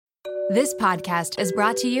This podcast is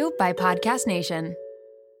brought to you by Podcast Nation.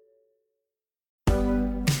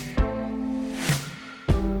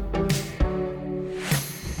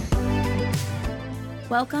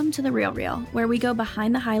 Welcome to The Real Reel, where we go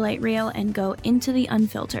behind the highlight reel and go into the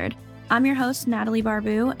unfiltered. I'm your host, Natalie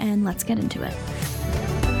Barbu, and let's get into it.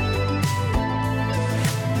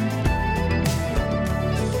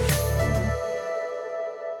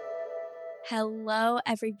 Hello,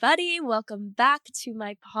 everybody. Welcome back to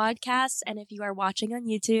my podcast. And if you are watching on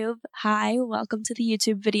YouTube, hi, welcome to the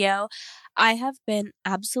YouTube video. I have been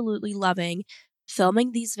absolutely loving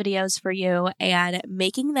filming these videos for you and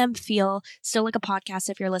making them feel still like a podcast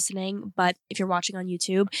if you're listening. But if you're watching on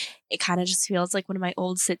YouTube, it kind of just feels like one of my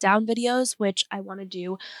old sit down videos, which I want to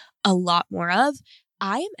do a lot more of.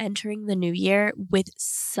 I am entering the new year with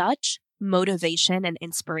such motivation and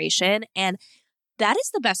inspiration, and that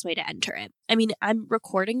is the best way to enter it. I mean, I'm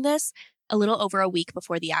recording this a little over a week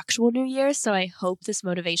before the actual new year, so I hope this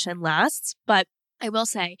motivation lasts. But I will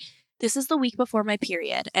say, this is the week before my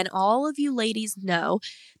period, and all of you ladies know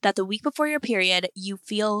that the week before your period, you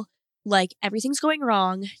feel like everything's going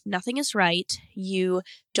wrong, nothing is right, you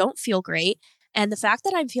don't feel great. And the fact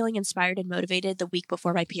that I'm feeling inspired and motivated the week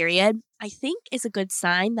before my period, I think is a good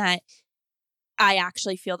sign that I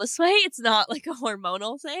actually feel this way. It's not like a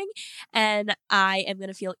hormonal thing. And I am going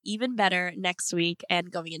to feel even better next week and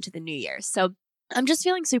going into the new year. So I'm just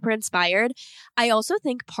feeling super inspired. I also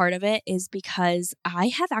think part of it is because I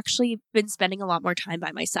have actually been spending a lot more time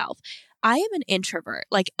by myself. I am an introvert.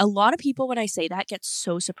 Like, a lot of people, when I say that, get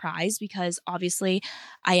so surprised because obviously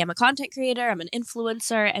I am a content creator, I'm an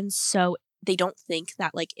influencer. And so they don't think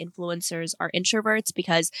that like influencers are introverts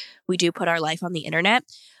because we do put our life on the internet.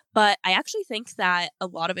 But I actually think that a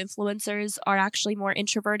lot of influencers are actually more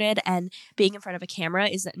introverted, and being in front of a camera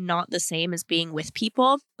is not the same as being with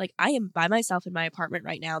people. Like, I am by myself in my apartment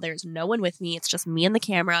right now. There's no one with me. It's just me and the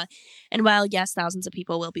camera. And while, yes, thousands of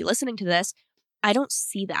people will be listening to this, I don't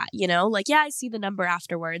see that, you know? Like, yeah, I see the number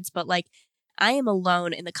afterwards, but like, I am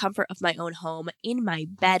alone in the comfort of my own home in my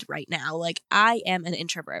bed right now. Like, I am an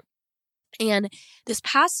introvert. And this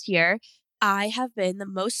past year, I have been the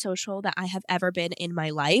most social that I have ever been in my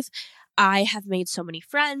life. I have made so many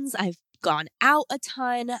friends. I've gone out a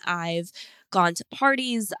ton. I've gone to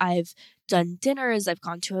parties. I've done dinners. I've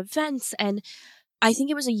gone to events. And I think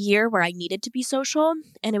it was a year where I needed to be social.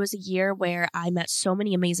 And it was a year where I met so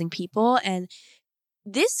many amazing people. And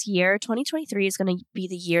this year, 2023, is going to be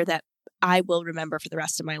the year that I will remember for the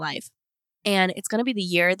rest of my life. And it's going to be the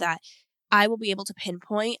year that I will be able to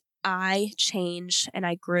pinpoint I changed and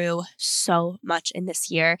I grew so much in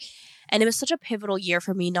this year. And it was such a pivotal year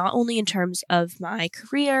for me, not only in terms of my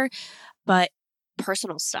career, but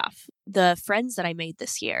personal stuff. The friends that I made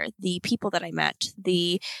this year, the people that I met,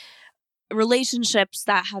 the relationships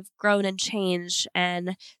that have grown and changed,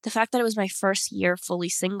 and the fact that it was my first year fully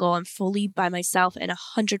single and fully by myself and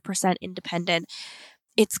 100% independent.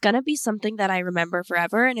 It's going to be something that I remember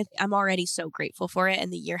forever, and I'm already so grateful for it,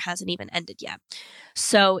 and the year hasn't even ended yet.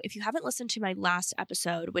 So if you haven't listened to my last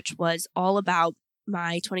episode, which was all about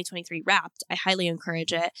my 2023 Wrapped, I highly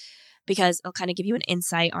encourage it because it'll kind of give you an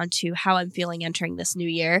insight onto how I'm feeling entering this new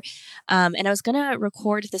year. And I was going to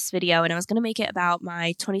record this video, and I was going to make it about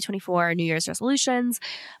my 2024 New Year's resolutions,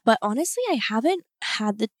 but honestly, I haven't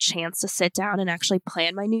had the chance to sit down and actually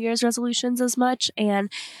plan my New Year's resolutions as much.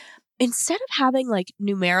 And instead of having like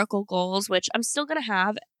numerical goals, which I'm still going to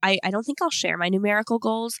have, I don't think I'll share my numerical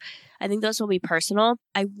goals. I think those will be personal.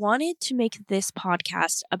 I wanted to make this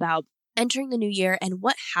podcast about entering the new year and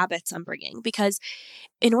what habits I'm bringing, because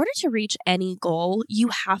in order to reach any goal, you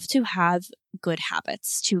have to have good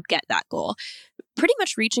habits to get that goal. Pretty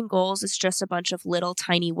much reaching goals is just a bunch of little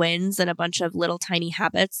tiny wins and a bunch of little tiny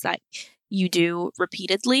habits that you do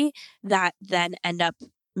repeatedly that then end up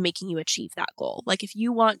making you achieve that goal. Like, if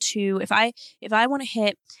you want to, if I want to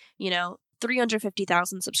hit,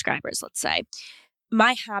 350,000 subscribers, let's say,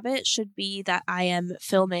 my habit should be that I am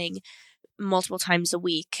filming multiple times a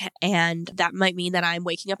week. And that might mean that I'm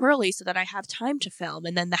waking up early so that I have time to film.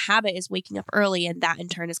 And then the habit is waking up early, and that in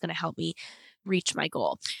turn is going to help me reach my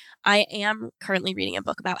goal. I am currently reading a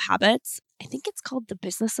book about habits. I think it's called The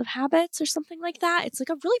Business of Habits or something like that. It's like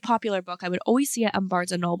a really popular book. I would always see it on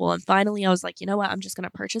Barnes & Noble. And finally, I was like, you know what? I'm just going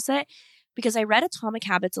to purchase it because I read Atomic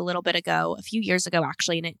Habits a few years ago,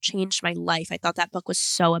 actually, and it changed my life. I thought that book was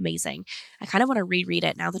so amazing. I kind of want to reread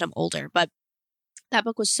it now that I'm older, but that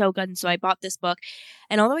book was so good. And so I bought this book.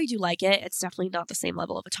 And although I do like it, it's definitely not the same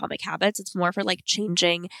level of Atomic Habits. It's more for like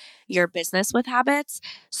changing your business with habits.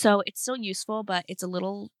 So it's still useful, but it's a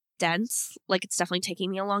little dense. Like, it's definitely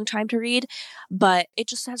taking me a long time to read. But it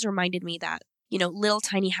just has reminded me that little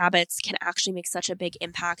tiny habits can actually make such a big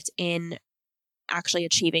impact in actually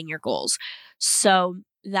achieving your goals. So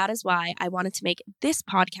that is why I wanted to make this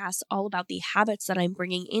podcast all about the habits that I'm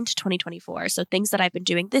bringing into 2024. So things that I've been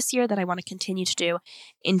doing this year that I want to continue to do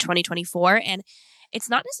in 2024. And it's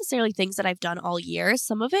not necessarily things that I've done all year.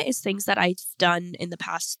 Some of it is things that I've done in the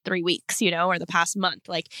past 3 weeks, or the past month.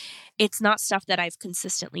 Like, it's not stuff that I've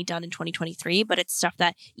consistently done in 2023, but it's stuff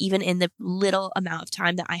that even in the little amount of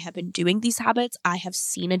time that I have been doing these habits, I have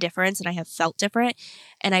seen a difference and I have felt different.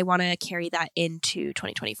 And I want to carry that into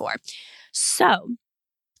 2024. So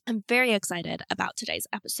I'm very excited about today's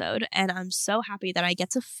episode, and I'm so happy that I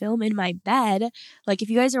get to film in my bed. Like, if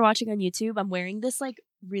you guys are watching on YouTube, I'm wearing this like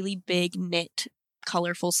really big knit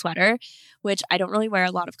colorful sweater, which I don't really wear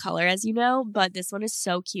a lot of color, as you know, but this one is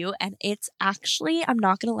so cute. And it's actually, I'm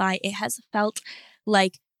not gonna lie, it has felt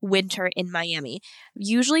like winter in Miami.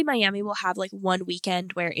 Usually Miami will have like one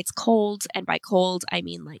weekend where it's cold, and by cold I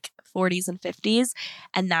mean like 40s and 50s,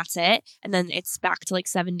 and that's it. And then it's back to like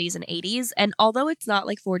 70s and 80s. And although it's not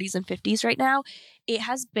like 40s and 50s right now, it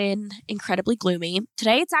has been incredibly gloomy.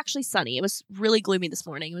 Today it's actually sunny. It was really gloomy this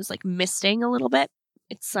morning. It was like misting a little bit.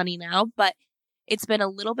 It's sunny now, but it's been a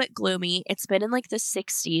little bit gloomy. It's been in like the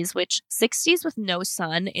 60s, which 60s with no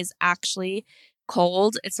sun is actually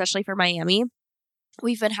cold, especially for Miami.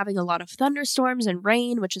 We've been having a lot of thunderstorms and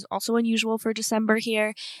rain, which is also unusual for December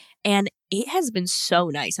here. And it has been so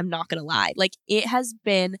nice. I'm not going to lie. Like, it has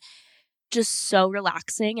been just so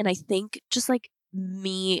relaxing. And I think just like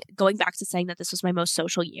me going back to saying that this was my most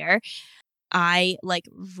social year, I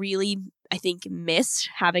think missed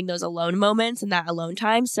having those alone moments and that alone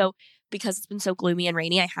time. So because it's been so gloomy and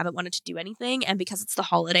rainy, I haven't wanted to do anything. And because it's the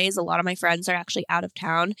holidays, a lot of my friends are actually out of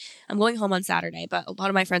town. I'm going home on Saturday, but a lot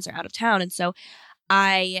of my friends are out of town. And so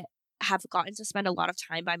I have gotten to spend a lot of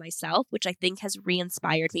time by myself, which I think has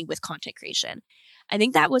re-inspired me with content creation. I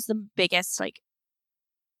think that was the biggest like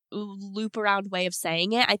loop around way of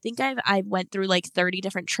saying it. I think I went through like 30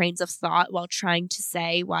 different trains of thought while trying to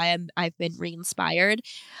say why I've been re-inspired.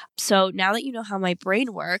 So now that you know how my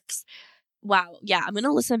brain works, wow, yeah, I'm going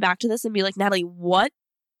to listen back to this and be like, Natalie, what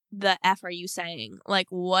the F are you saying? Like,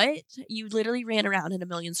 what? You literally ran around in a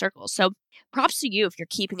million circles. So props to you if you're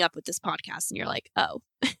keeping up with this podcast and you're like, oh.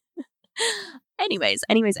 Anyways,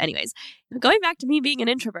 going back to me being an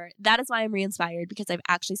introvert, that is why I'm re-inspired, because I've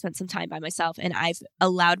actually spent some time by myself and I've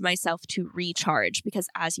allowed myself to recharge, because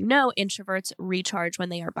as you know, introverts recharge when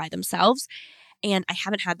they are by themselves. And I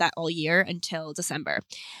haven't had that all year until December.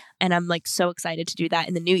 And I'm like so excited to do that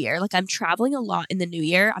in the new year. Like, I'm traveling a lot in the new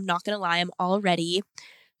year. I'm not going to lie. I'm already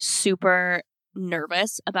super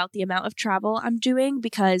nervous about the amount of travel I'm doing,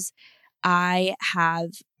 because I've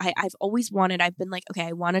always wanted, I've been like, okay,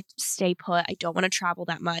 I want to stay put. I don't want to travel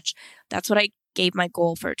that much. That's what I gave my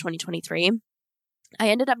goal for 2023. I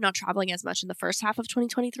ended up not traveling as much in the first half of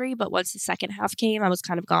 2023, but once the second half came, I was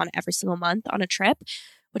kind of gone every single month on a trip,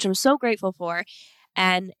 which I'm so grateful for.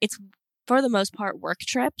 And it's for the most part work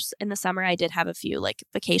trips. In the summer, I did have a few like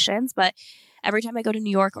vacations, but every time I go to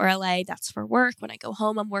New York or LA, that's for work. When I go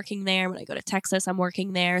home, I'm working there. When I go to Texas, I'm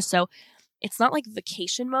working there. So it's not like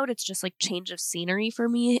vacation mode. It's just like change of scenery for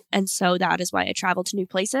me. And so that is why I travel to new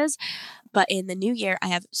places. But in the new year, I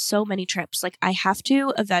have so many trips. Like, I have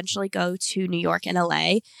to eventually go to New York and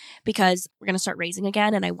LA because we're going to start raising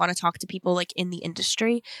again. And I want to talk to people like in the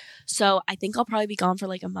industry. So I think I'll probably be gone for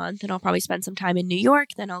like a month, and I'll probably spend some time in New York.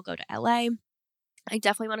 Then I'll go to LA. I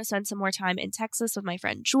definitely want to spend some more time in Texas with my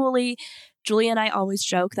friend Julie. Julie and I always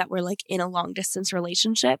joke that we're like in a long distance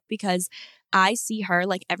relationship, because I see her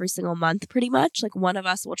like every single month pretty much. Like, one of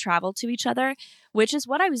us will travel to each other, which is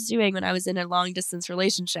what I was doing when I was in a long distance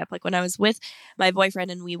relationship. Like, when I was with my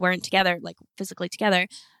boyfriend and we weren't together, like physically together,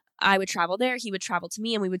 I would travel there, he would travel to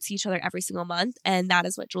me, and we would see each other every single month. And that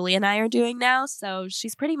is what Julie and I are doing now. So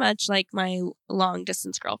she's pretty much like my long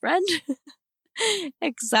distance girlfriend.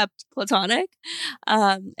 Except platonic.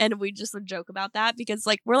 And we just joke about that, because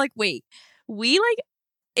like we're like, wait, we like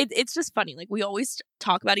it's just funny. Like, we always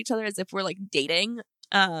talk about each other as if we're like dating,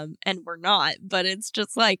 and we're not, but it's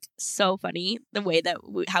just like so funny the way that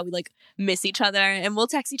how we like miss each other, and we'll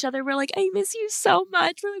text each other. We're like, I miss you so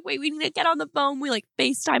much. We're like, wait, we need to get on the phone. We like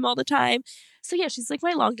FaceTime all the time. So yeah, she's like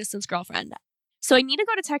my long distance girlfriend. So I need to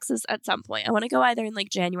go to Texas at some point. I want to go either in like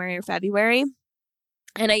January or February.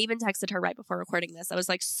 And I even texted her right before recording this. I was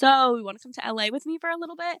like, so you want to come to LA with me for a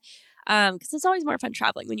little bit? Because it's always more fun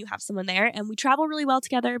traveling when you have someone there. And we travel really well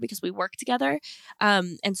together because we work together.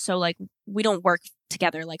 And so like we don't work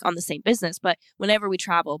together like on the same business, but whenever we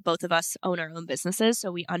travel, both of us own our own businesses.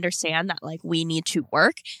 So we understand that like we need to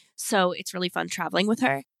work. So it's really fun traveling with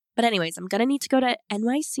her. But anyways, I'm going to need to go to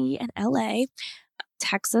NYC and LA,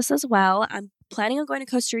 Texas as well. I'm planning on going to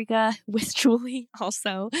Costa Rica with Julie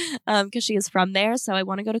also, because she is from there. So I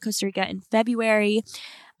want to go to Costa Rica in February.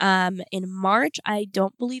 In March, I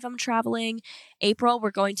don't believe I'm traveling. April,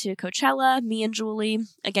 we're going to Coachella, me and Julie.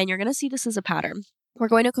 Again, you're going to see this as a pattern. We're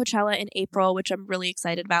going to Coachella in April, which I'm really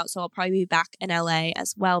excited about. So I'll probably be back in LA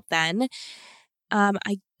as well then.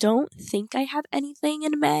 I don't think I have anything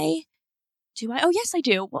in May. Do I? Oh, yes, I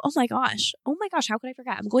do. Well, oh my gosh. How could I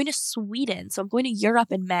forget? I'm going to Sweden. So I'm going to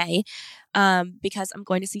Europe in May because I'm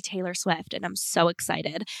going to see Taylor Swift and I'm so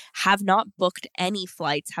excited. Have not booked any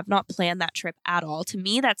flights, have not planned that trip at all. To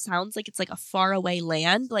me, that sounds like it's like a faraway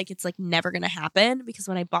land. Like it's like never going to happen because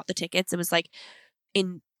when I bought the tickets, it was like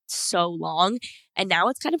in so long and now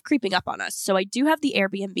it's kind of creeping up on us. So I do have the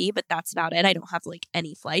Airbnb, but that's about it. I don't have like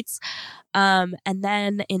any flights. And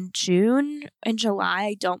then in June and July,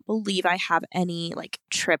 I don't believe I have any like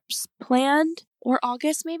trips planned, or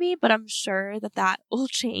August maybe, but I'm sure that will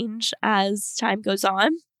change as time goes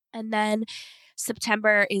on. And then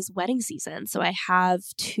September is wedding season. So I have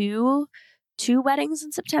two weddings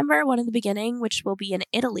in September, one in the beginning, which will be in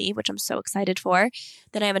Italy, which I'm so excited for.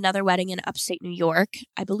 Then I have another wedding in upstate New York.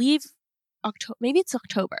 I believe maybe it's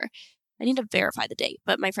October. I need to verify the date,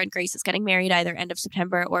 but my friend Grace is getting married either end of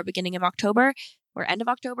September or beginning of October or end of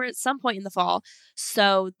October at some point in the fall.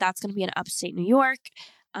 So that's going to be in upstate New York.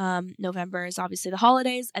 November is obviously the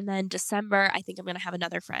holidays. And then December, I think I'm going to have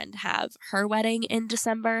another friend have her wedding in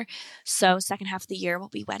December. So second half of the year will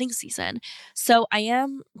be wedding season. So I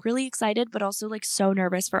am really excited, but also like so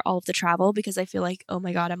nervous for all of the travel because I feel like, oh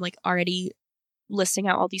my God, I'm like already listing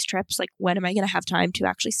out all these trips. Like when am I going to have time to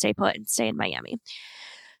actually stay put and stay in Miami?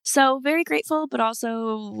 So very grateful, but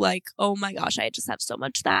also like, oh my gosh, I just have so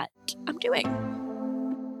much that I'm doing.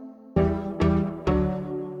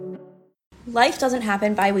 Life doesn't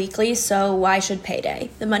happen bi-weekly, so why should payday?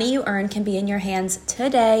 The money you earn can be in your hands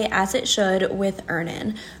today, as it should, with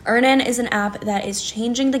Earnin. Earnin is an app that is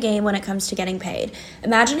changing the game when it comes to getting paid.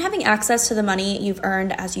 Imagine having access to the money you've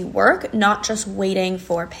earned as you work, not just waiting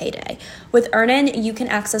for payday. With Earnin, you can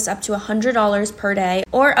access up to $100 per day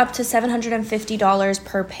or up to $750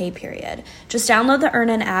 per pay period. Just download the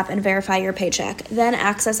Earnin app and verify your paycheck. Then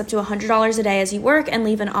access up to $100 a day as you work and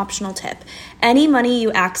leave an optional tip. Any money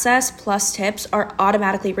you access plus tips are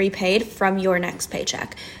automatically repaid from your next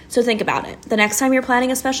paycheck. So think about it. The next time you're planning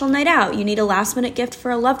a special night out, you need a last-minute gift for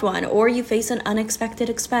a loved one, or you face an unexpected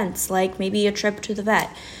expense, like maybe a trip to the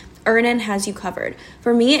vet. Earnin has you covered.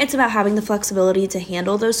 For me, it's about having the flexibility to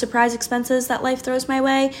handle those surprise expenses that life throws my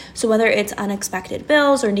way. So whether it's unexpected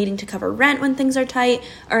bills or needing to cover rent when things are tight,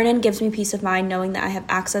 Earnin gives me peace of mind knowing that I have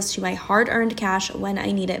access to my hard-earned cash when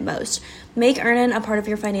I need it most. Make Earnin a part of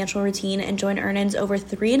your financial routine and join Earnin's over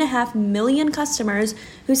 3.5 million customers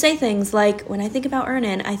who say things like, when I think about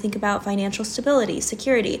Earnin, I think about financial stability,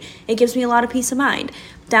 security. It gives me a lot of peace of mind.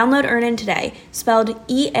 Download Earnin today, spelled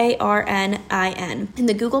EARNIN, in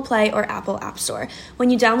the Google Play or Apple App Store. When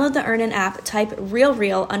you download the Earnin app, type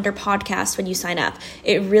Real under podcast when you sign up.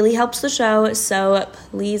 It really helps the show, so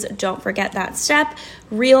please don't forget that step.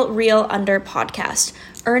 Real under podcast.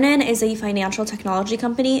 Earnin is a financial technology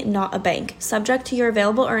company, not a bank. Subject to your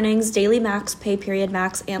available earnings, daily max, pay period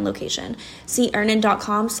max, and location. See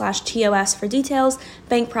earnin.com/TOS for details.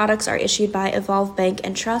 Bank products are issued by Evolve Bank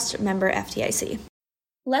and Trust, member FDIC.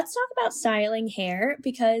 Let's talk about styling hair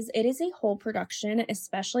because it is a whole production,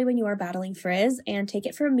 especially when you are battling frizz. And take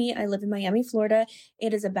it from me, I live in Miami, Florida.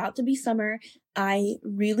 It is about to be summer. I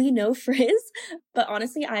really know frizz, but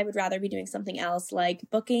honestly, I would rather be doing something else like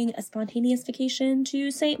booking a spontaneous vacation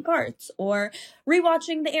to St. Bart's or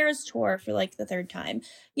rewatching the Eras tour for like the third time.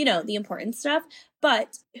 You know, the important stuff.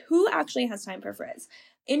 But who actually has time for frizz?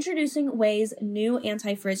 Introducing Ouai's new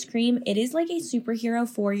anti-frizz cream. It is like a superhero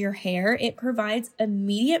for your hair. It provides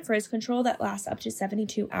immediate frizz control that lasts up to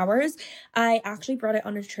 72 hours. I actually brought it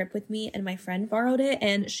on a trip with me and my friend borrowed it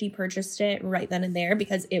and she purchased it right then and there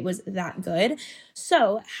because it was that good.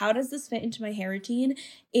 So how does this fit into my hair routine?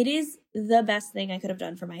 It is the best thing I could have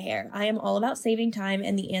done for my hair. I am all about saving time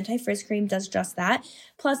and the anti-frizz cream does just that.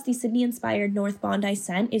 Plus the Sydney-inspired North Bondi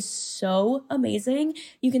scent is so amazing.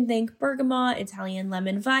 You can thank bergamot, Italian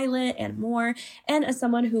lemon violet, and more. And as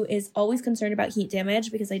someone who is always concerned about heat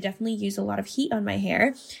damage because I definitely use a lot of heat on my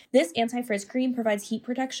hair, this anti-frizz cream provides heat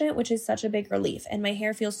protection, which is such a big relief, and my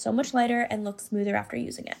hair feels so much lighter and looks smoother after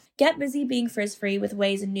using it. Get busy being frizz-free with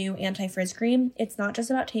Ouai's new anti-frizz cream. It's not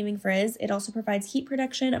just about taming frizz, it also provides heat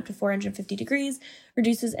protection up to 450 degrees,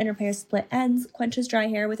 reduces and repairs split ends, quenches dry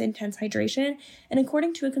hair with intense hydration, and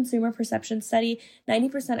according to a consumer perception study,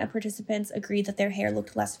 90% of participants agreed that their hair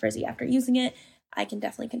looked less frizzy after using it. I can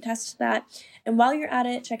definitely contest to that. And while you're at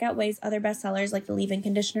it, check out Ouai's other bestsellers like the leave-in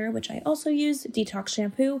conditioner, which I also use, detox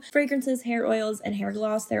shampoo, fragrances, hair oils, and hair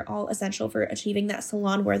gloss. They're all essential for achieving that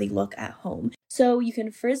salon-worthy look at home. So you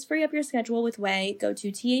can frizz-free up your schedule with Ouai. Go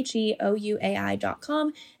to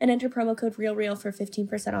theouai.com and enter promo code REALREAL for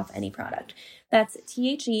 15% off any product. That's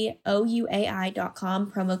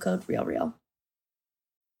theouai.com, promo code REALREAL.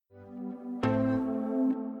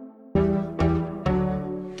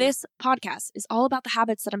 This podcast is all about the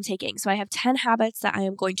habits that I'm taking. So I have 10 habits that I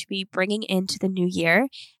am going to be bringing into the new year.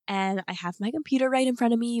 And I have my computer right in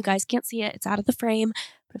front of me. You guys can't see it. It's out of the frame.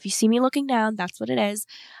 But if you see me looking down, that's what it is.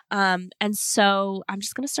 And so I'm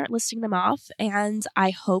just going to start listing them off. And I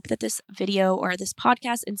hope that this video or this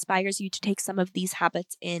podcast inspires you to take some of these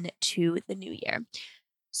habits into the new year.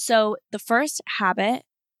 So the first habit,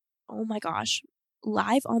 oh my gosh,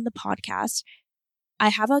 live on the podcast, I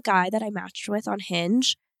have a guy that I matched with on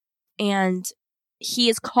Hinge. And he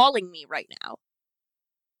is calling me right now.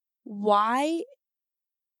 Why?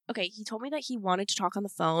 Okay, he told me that he wanted to talk on the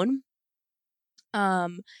phone.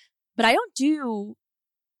 But I don't do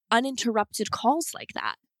uninterrupted calls like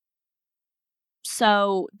that.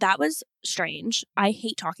 So that was strange. I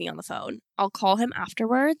hate talking on the phone. I'll call him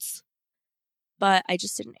afterwards, but I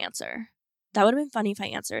just didn't answer. That would have been funny if I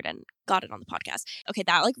answered and got it on the podcast. Okay,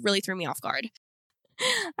 that like really threw me off guard.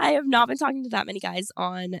 I have not been talking to that many guys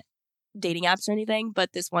on dating apps or anything,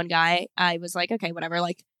 but this one guy, I was like, okay, whatever,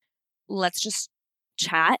 like, let's just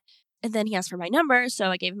chat. And then he asked for my number, so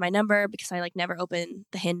I gave him my number because I like never open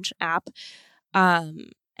the Hinge app.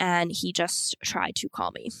 And he just tried to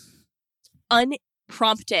call me.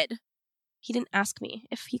 Unprompted. He didn't ask me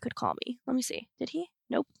if he could call me. Let me see. Did he?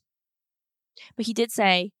 Nope. But he did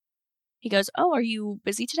say, he goes, oh, are you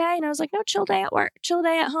busy today? And I was like, no, chill day at work, chill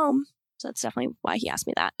day at home. So that's definitely why he asked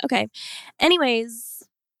me that. Okay. Anyways,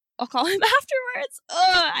 I'll call him afterwards.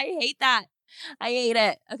 Ugh, I hate that. I hate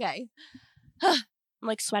it. Okay. I'm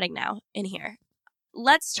like sweating now in here.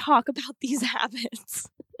 Let's talk about these habits.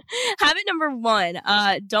 Habit number 1,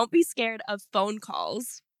 don't be scared of phone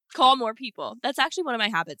calls. Call more people. That's actually one of my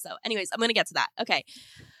habits though. Anyways, I'm going to get to that. Okay.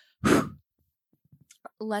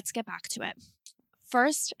 Let's get back to it.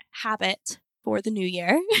 First habit for the new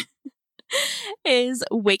year is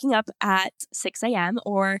waking up at 6 a.m.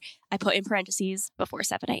 or I put in parentheses before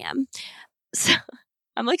 7 a.m. So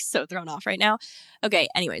I'm like so thrown off right now. Okay,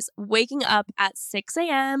 anyways, waking up at 6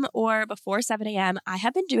 a.m. or before 7 a.m. I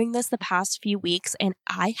have been doing this the past few weeks and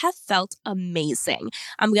I have felt amazing.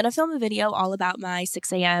 I'm going to film a video all about my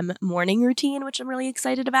 6 a.m. morning routine, which I'm really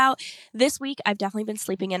excited about. This week, I've definitely been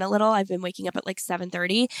sleeping in a little. I've been waking up at like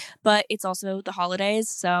 7:30, but it's also the holidays,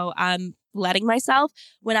 so I'm letting myself.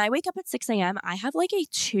 When I wake up at 6 a.m., I have like a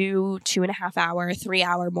 2.5 hour, 3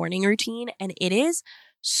 hour morning routine, and it is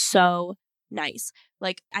so nice.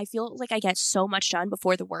 Like, I feel like I get so much done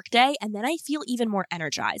before the workday, and then I feel even more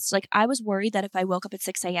energized. Like, I was worried that if I woke up at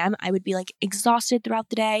 6 a.m., I would be like exhausted throughout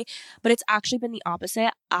the day, but it's actually been the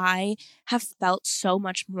opposite. I have felt so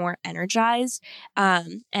much more energized,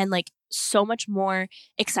 and like so much more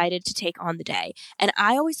excited to take on the day. And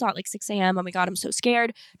I always thought like 6 a.m., oh my God, I'm so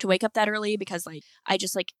scared to wake up that early because like I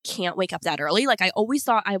just like can't wake up that early. Like I always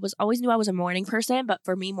thought always knew I was a morning person, but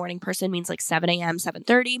for me, morning person means like 7 a.m.,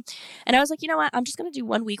 7:30. And I was like, you know what? I'm just going to do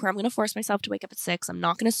 1 week where I'm going to force myself to wake up at 6. I'm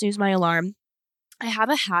not going to snooze my alarm. I have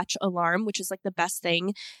a Hatch alarm, which is like the best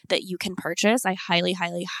thing that you can purchase. I highly,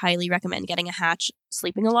 highly, highly recommend getting a Hatch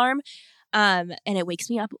sleeping alarm. And it wakes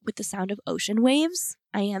me up with the sound of ocean waves.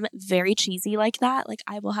 I am very cheesy like that. Like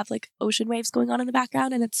I will have like ocean waves going on in the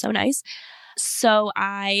background and it's so nice. So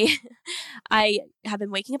I have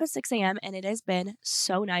been waking up at 6 a.m. and it has been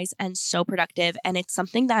so nice and so productive. And it's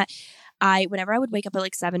something that whenever I would wake up at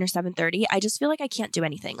like 7 or 7:30, I just feel like I can't do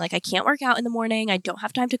anything. Like I can't work out in the morning. I don't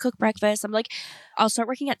have time to cook breakfast. I'm like, I'll start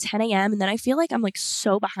working at 10 a.m. and then I feel like I'm like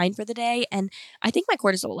so behind for the day. And I think my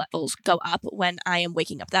cortisol levels go up when I am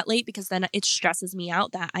waking up that late because then it stresses me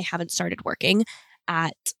out that I haven't started working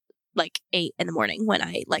at like 8 in the morning when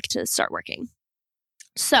I like to start working.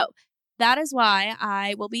 So that is why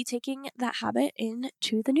I will be taking that habit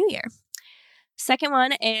into the new year. Second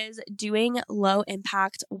one is doing low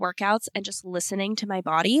impact workouts and just listening to my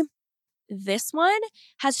body. This one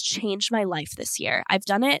has changed my life this year. I've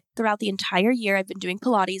done it throughout the entire year. I've been doing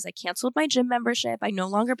Pilates. I canceled my gym membership. I no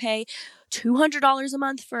longer pay $200 a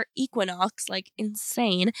month for Equinox, like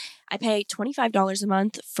insane. I pay $25 a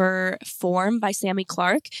month for Form by Sammy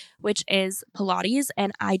Clark, which is Pilates,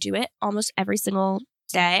 and I do it almost every single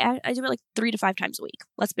day. I do it like 3 to 5 times a week.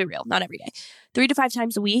 Let's be real, not every day. 3 to 5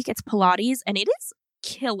 times a week. It's Pilates, and it is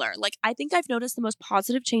killer. Like, I think I've noticed the most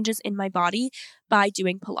positive changes in my body by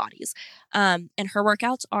doing Pilates. And her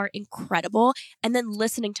workouts are incredible. And then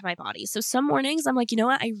listening to my body. So some mornings I'm like, you know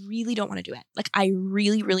what? I really don't want to do it. Like, I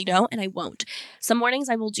really, really don't. And I won't. Some mornings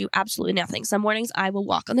I will do absolutely nothing. Some mornings I will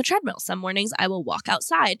walk on the treadmill. Some mornings I will walk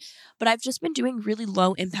outside. But I've just been doing really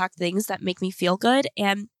low impact things that make me feel good.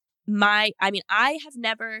 And I have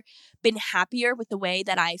never been happier with the way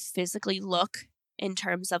that I physically look in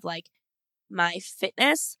terms of like my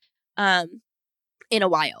fitness in a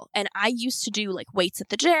while. And I used to do like weights at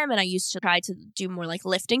the gym, and I used to try to do more like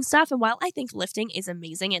lifting stuff. And while I think lifting is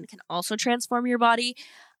amazing and can also transform your body,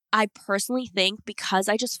 I personally think because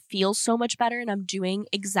I just feel so much better and I'm doing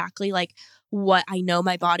exactly like what I know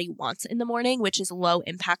my body wants in the morning, which is low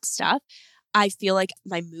impact stuff, I feel like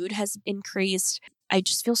my mood has increased. I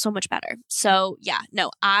just feel so much better. So yeah,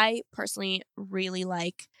 no, I personally really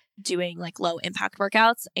like doing like low impact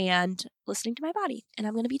workouts and listening to my body. And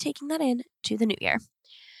I'm going to be taking that in to the new year.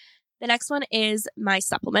 The next one is my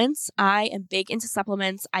supplements. I am big into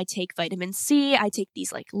supplements. I take vitamin C. I take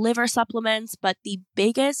these like liver supplements, but the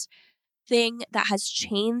biggest thing that has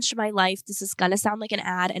changed my life, this is going to sound like an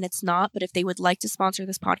ad and it's not, but if they would like to sponsor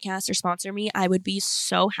this podcast or sponsor me, I would be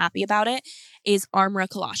so happy about it, is Armra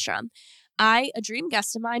Colostrum. A dream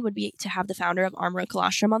guest of mine would be to have the founder of Armra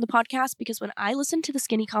Colostrum on the podcast, because when I listened to the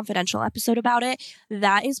Skinny Confidential episode about it,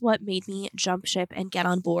 that is what made me jump ship and get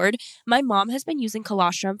on board. My mom has been using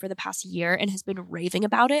colostrum for the past year and has been raving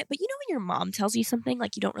about it. But you know when your mom tells you something,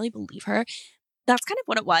 like you don't really believe her? That's kind of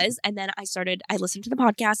what it was. And then I listened to the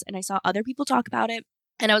podcast and I saw other people talk about it.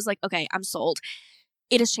 And I was like, okay, I'm sold.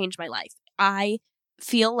 It has changed my life. I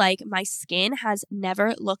feel like my skin has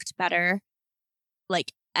never looked better,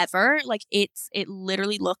 like ever. Like it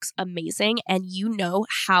literally looks amazing. And you know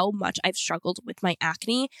how much I've struggled with my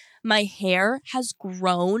acne. My hair has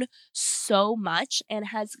grown so much and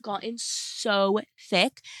has gotten so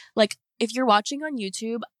thick. Like if you're watching on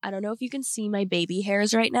YouTube, I don't know if you can see my baby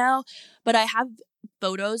hairs right now, but I have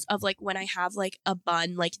photos of like when I have like a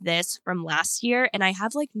bun like this from last year and I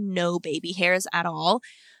have like no baby hairs at all.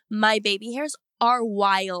 My baby hairs are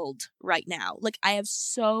wild right now. Like I have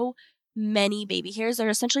so many baby hairs. They're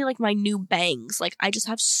essentially like my new bangs. Like I just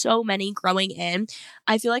have so many growing in.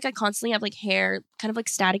 I feel like I constantly have like hair, kind of like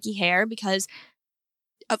staticky hair because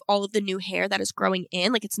of all of the new hair that is growing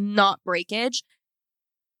in. Like it's not breakage.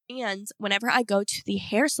 And whenever I go to the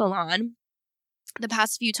hair salon, the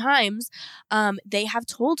past few times, they have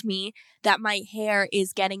told me that my hair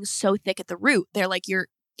is getting so thick at the root. They're like,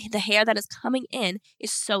 the hair that is coming in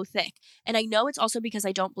is so thick. And I know it's also because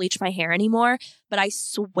I don't bleach my hair anymore, but I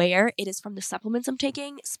swear it is from the supplements I'm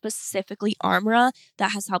taking, specifically Armra,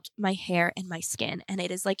 that has helped my hair and my skin. And it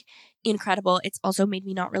is like incredible. It's also made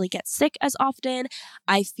me not really get sick as often.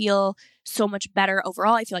 I feel so much better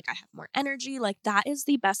overall. I feel like I have more energy. Like that is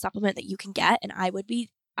the best supplement that you can get. And I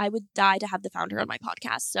would die to have the founder on my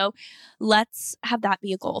podcast. So let's have that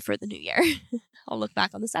be a goal for the new year. I'll look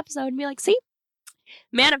back on this episode and be like, see,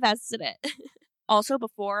 manifested it. Also,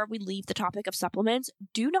 before we leave the topic of supplements,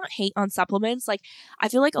 do not hate on supplements. Like, I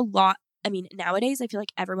feel like nowadays, I feel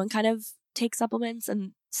like everyone kind of takes supplements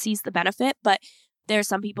and sees the benefit, but there are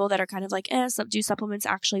some people that are kind of like, do supplements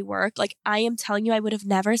actually work? Like, I am telling you, I would have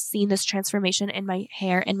never seen this transformation in my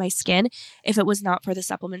hair and my skin if it was not for the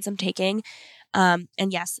supplements I'm taking. And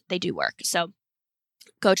yes, they do work. So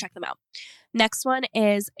go check them out. Next one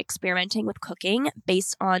is experimenting with cooking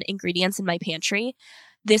based on ingredients in my pantry.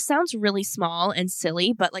 This sounds really small and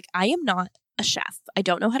silly, but like I am not a chef. I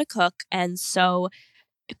don't know how to cook. And so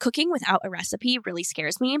cooking without a recipe really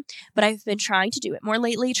scares me, but I've been trying to do it more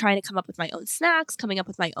lately, trying to come up with my own snacks, coming up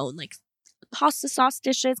with my own like pasta sauce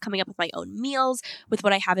dishes, coming up with my own meals with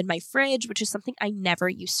what I have in my fridge, which is something I never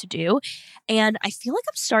used to do. And I feel like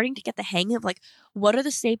I'm starting to get the hang of like, what are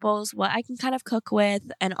the staples, what I can kind of cook with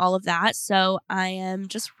and all of that. So I am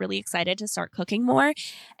just really excited to start cooking more.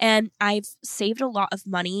 And I've saved a lot of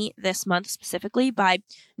money this month specifically by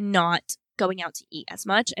not going out to eat as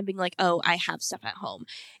much and being like, oh, I have stuff at home.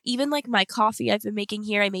 Even like my coffee I've been making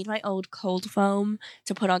here, I made my old cold foam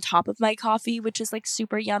to put on top of my coffee, which is like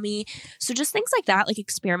super yummy. So just things like that, like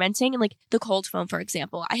experimenting. And like the cold foam, for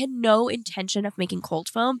example, I had no intention of making cold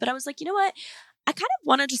foam, but I was like, you know what? I kind of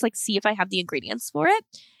want to just like see if I have the ingredients for it.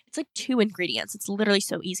 It's like 2 ingredients. It's literally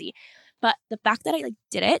so easy. But the fact that I like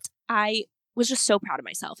did it, I was just so proud of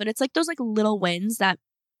myself. And it's like those like little wins that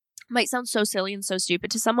might sound so silly and so stupid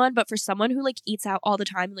to someone, but for someone who like eats out all the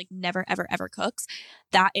time and like never, ever, ever cooks,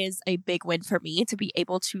 that is a big win for me to be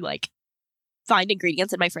able to like find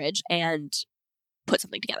ingredients in my fridge and put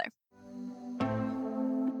something together.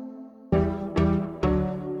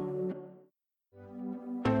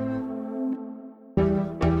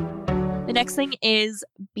 The next thing is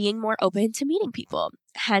being more open to meeting people.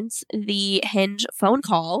 Hence the Hinge phone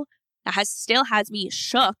call that still has me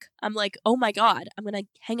shook. I'm like, oh my God, I'm going to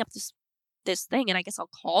hang up this thing and I guess I'll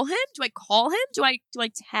call him. Do I call him? Do I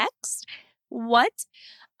text? What?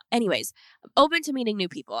 Anyways, open to meeting new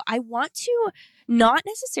people. I want to not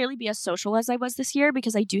necessarily be as social as I was this year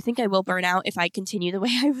because I do think I will burn out if I continue the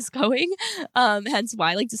way I was going. Hence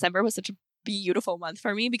why like December was such a beautiful month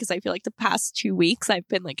for me because I feel like the past 2 weeks I've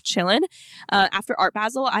been like chilling. After Art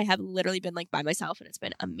Basel, I have literally been like by myself and it's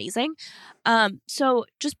been amazing. So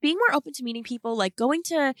just being more open to meeting people, like going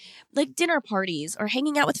to like dinner parties or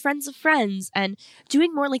hanging out with friends of friends and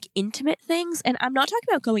doing more like intimate things. And I'm not talking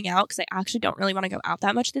about going out because I actually don't really want to go out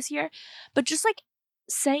that much this year, but just like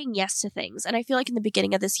saying yes to things. And I feel like in the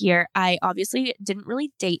beginning of this year, I obviously didn't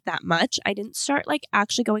really date that much. I didn't start like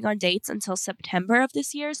actually going on dates until September of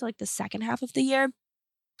this year. So like the second half of the year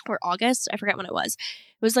or August. I forget when it was.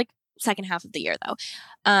 It was like second half of the year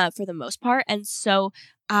though, for the most part. And so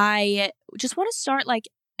I just want to start like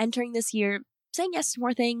entering this year saying yes to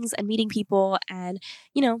more things and meeting people and,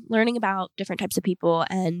 you know, learning about different types of people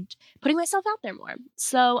and putting myself out there more.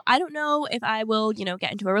 So I don't know if I will, you know,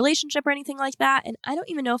 get into a relationship or anything like that. And I don't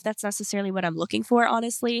even know if that's necessarily what I'm looking for,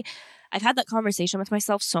 honestly. I've had that conversation with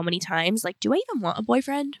myself so many times. Like, do I even want a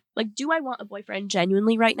boyfriend? Like, do I want a boyfriend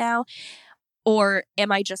genuinely right now? Or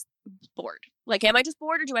am I just bored? Like, am I just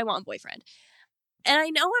bored or do I want a boyfriend? And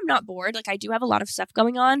I know I'm not bored. Like, I do have a lot of stuff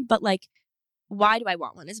going on, but like, why do I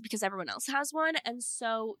want one? Is it because everyone else has one? And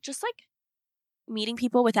so just like meeting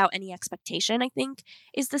people without any expectation, I think,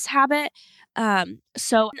 is this habit.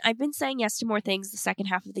 So I've been saying yes to more things the second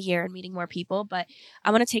half of the year and meeting more people, but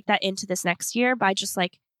I want to take that into this next year by just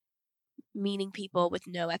like meeting people with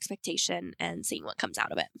no expectation and seeing what comes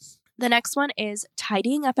out of it. The next one is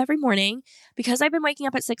tidying up every morning. Because I've been waking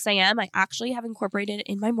up at 6 a.m., I actually have incorporated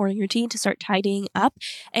in my morning routine to start tidying up.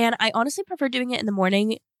 And I honestly prefer doing it in the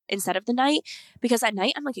morning instead of the night because at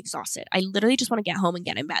night I'm like exhausted. I literally just want to get home and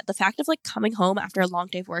get in bed. The fact of like coming home after a long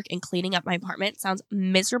day of work and cleaning up my apartment sounds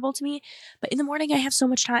miserable to me, but in the morning I have so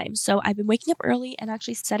much time. So I've been waking up early and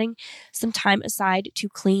actually setting some time aside to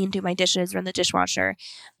clean, do my dishes, run the dishwasher,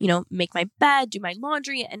 you know, make my bed, do my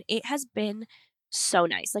laundry, and it has been so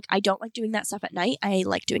nice. Like I don't like doing that stuff at night. I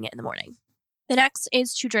like doing it in the morning. The next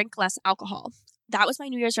is to drink less alcohol. That was my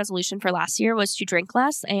New Year's resolution for last year, was to drink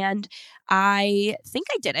less. And I think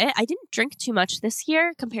I did it. I didn't drink too much this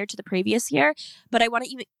year compared to the previous year, but I want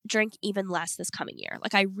to drink even less this coming year.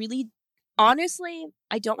 Like I really, honestly,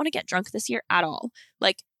 I don't want to get drunk this year at all.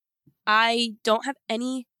 Like I don't have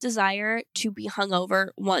any desire to be hungover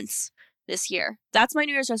once this year. That's my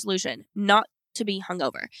New Year's resolution, not to be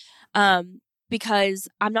hungover. Because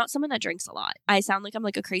I'm not someone that drinks a lot. I sound like I'm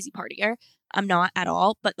like a crazy partier. I'm not at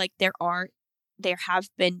all, but like there have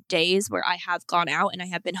been days where I have gone out and I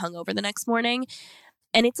have been hungover the next morning.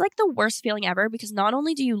 And it's like the worst feeling ever because not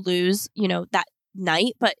only do you lose, you know, that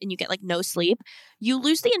night, and you get like no sleep, you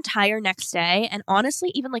lose the entire next day. And honestly,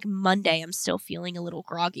 even like Monday, I'm still feeling a little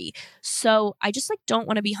groggy. So I just like don't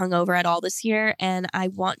want to be hungover at all this year. And I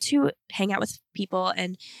want to hang out with people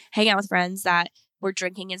and hang out with friends that where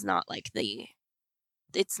drinking is not like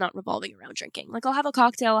it's not revolving around drinking. Like I'll have a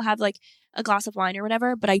cocktail, I'll have like a glass of wine or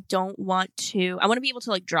whatever, but I want to be able to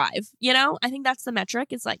like drive, you know? I think that's the metric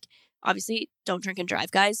is like, obviously don't drink and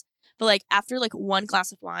drive, guys. But like after like one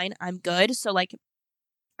glass of wine, I'm good. So like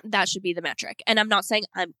that should be the metric. And I'm not saying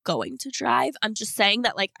I'm going to drive. I'm just saying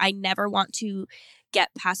that like I never want to get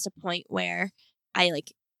past a point where I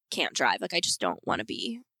like can't drive. Like I just don't want to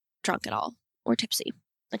be drunk at all or tipsy.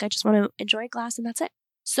 Like I just want to enjoy a glass and that's it.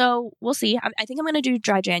 So we'll see. I think I'm going to do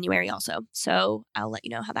dry January also. So I'll let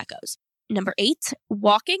you know how that goes. Number 8,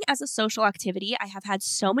 walking as a social activity. I have had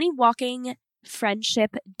so many walking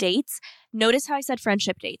friendship dates. Notice how I said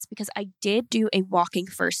friendship dates because I did do a walking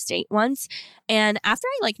first date once. And after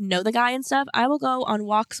I like know the guy and stuff, I will go on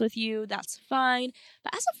walks with you. That's fine.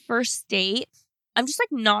 But as a first date, I'm just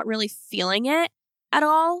like not really feeling it at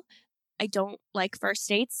all. I don't like first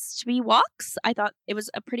dates to be walks. I thought it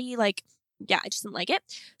was a pretty like, yeah, I just didn't like it.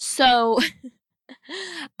 So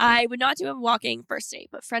I would not do a walking first date,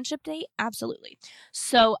 but friendship date, absolutely.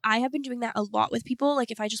 So I have been doing that a lot with people. Like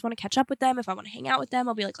if I just want to catch up with them, if I want to hang out with them,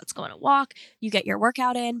 I'll be like, let's go on a walk. You get your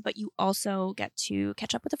workout in, but you also get to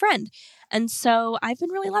catch up with a friend. And so I've been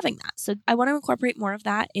really loving that. So I want to incorporate more of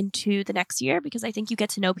that into the next year because I think you get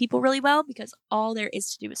to know people really well because all there is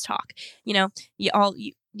to do is talk. You know,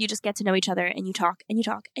 you just get to know each other and you talk and you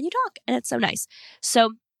talk and you talk. And it's so nice.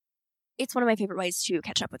 So it's one of my favorite ways to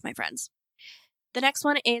catch up with my friends. The next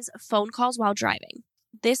one is phone calls while driving.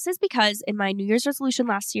 This is because in my New Year's resolution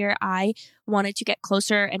last year, I wanted to get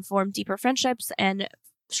closer and form deeper friendships and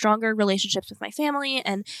stronger relationships with my family.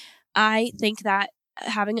 And I think that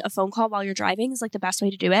having a phone call while you're driving is like the best way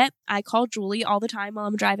to do it. I call Julie all the time while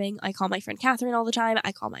I'm driving. I call my friend Catherine all the time.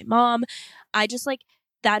 I call my mom. I just like,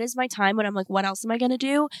 that is my time when I'm like, what else am I going to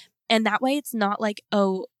do? And that way it's not like,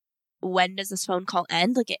 oh, when does this phone call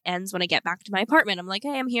end? Like it ends when I get back to my apartment. I'm like,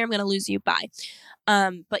 hey, I'm here. I'm going to lose you. Bye.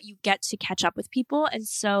 But you get to catch up with people. And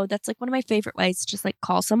so that's like one of my favorite ways to just like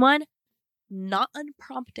call someone, not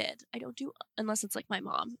unprompted. I don't do, unless it's like my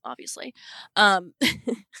mom, obviously.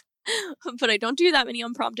 But I don't do that many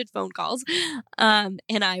unprompted phone calls. And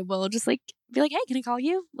I will just like be like, hey, can I call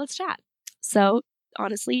you? Let's chat. So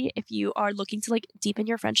honestly, if you are looking to like deepen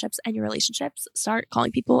your friendships and your relationships, start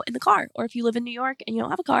calling people in the car. Or if you live in New York and you don't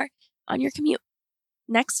have a car, on your commute.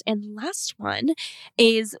 Next and last one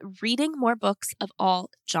is reading more books of all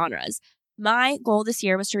genres. My goal this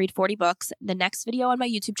year was to read 40 books. The next video on my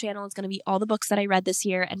YouTube channel is going to be all the books that I read this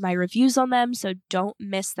year and my reviews on them, so don't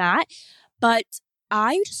miss that. But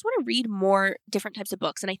I just want to read more different types of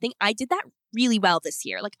books, and I think I did that really well this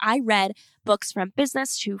year. Like I read books from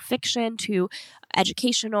business to fiction to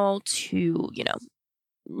educational to,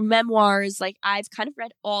 memoirs. Like I've kind of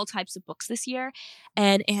read all types of books this year,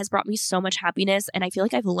 and it has brought me so much happiness, and I feel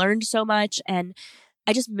like I've learned so much, and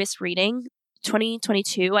I just miss reading.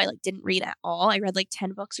 2022, I didn't read at all. I read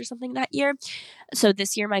 10 books or something that year. So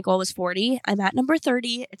this year my goal was 40. I'm at number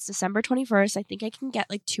 30. It's December 21st. I think I can get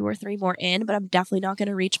 2 or 3 more in, but I'm definitely not going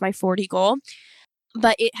to reach my 40 goal.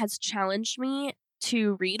 But it has challenged me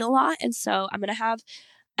to read a lot, and so I'm going to have,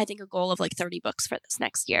 I think, a goal of 30 books for this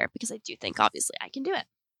next year, because I do think obviously I can do it.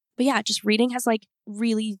 But yeah, just reading has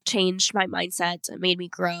really changed my mindset, made me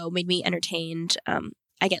grow, made me entertained.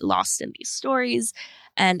 I get lost in these stories,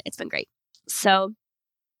 and it's been great. So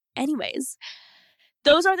anyways,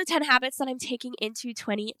 those are the 10 habits that I'm taking into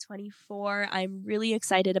 2024. I'm really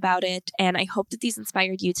excited about it, and I hope that these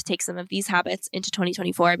inspired you to take some of these habits into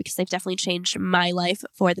 2024, because they've definitely changed my life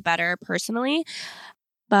for the better personally.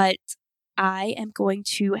 But I am going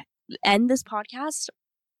to end this podcast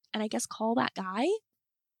and I guess call that guy.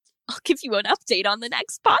 I'll give you an update on the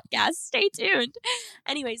next podcast. Stay tuned.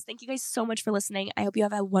 Anyways, thank you guys so much for listening. I hope you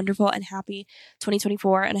have a wonderful and happy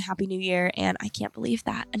 2024 and a happy new year. And I can't believe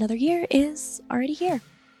that another year is already here.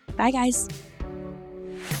 Bye, guys.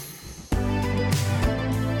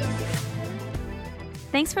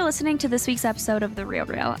 Thanks for listening to this week's episode of The Real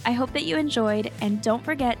Real. I hope that you enjoyed, and don't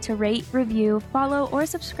forget to rate, review, follow, or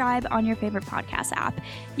subscribe on your favorite podcast app.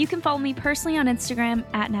 You can follow me personally on Instagram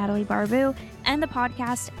at Natalie Barbu and the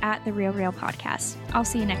podcast at The Real Real Podcast. I'll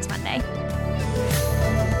see you next Monday.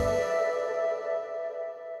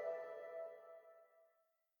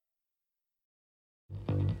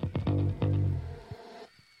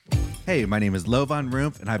 Hey, my name is Lovan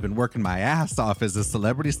Rumpf, and I've been working my ass off as a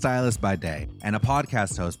celebrity stylist by day and a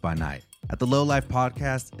podcast host by night. At the Low Life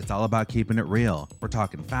Podcast, it's all about keeping it real. We're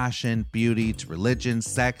talking fashion, beauty, to religion,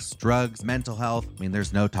 sex, drugs, mental health.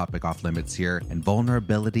 There's no topic off limits here, and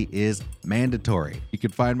vulnerability is mandatory. You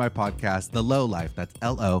can find my podcast, The Low Life, that's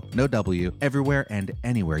L-O, no W, everywhere and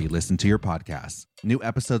anywhere you listen to your podcasts. New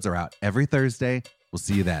episodes are out every Thursday. We'll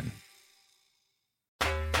see you then.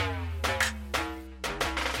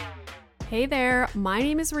 Hey there, my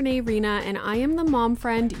name is Renee Rena, and I am the mom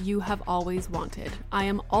friend you have always wanted. I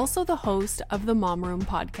am also the host of the Mom Room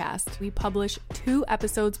podcast. We publish 2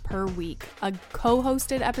 episodes per week, a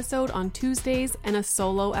co-hosted episode on Tuesdays and a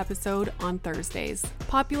solo episode on Thursdays.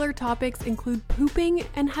 Popular topics include pooping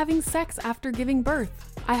and having sex after giving birth.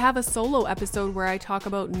 I have a solo episode where I talk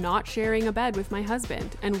about not sharing a bed with my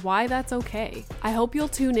husband and why that's okay. I hope you'll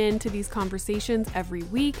tune in to these conversations every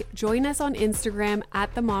week. Join us on Instagram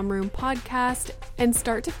at the Mom Room Podcast and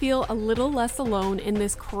start to feel a little less alone in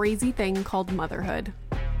this crazy thing called motherhood.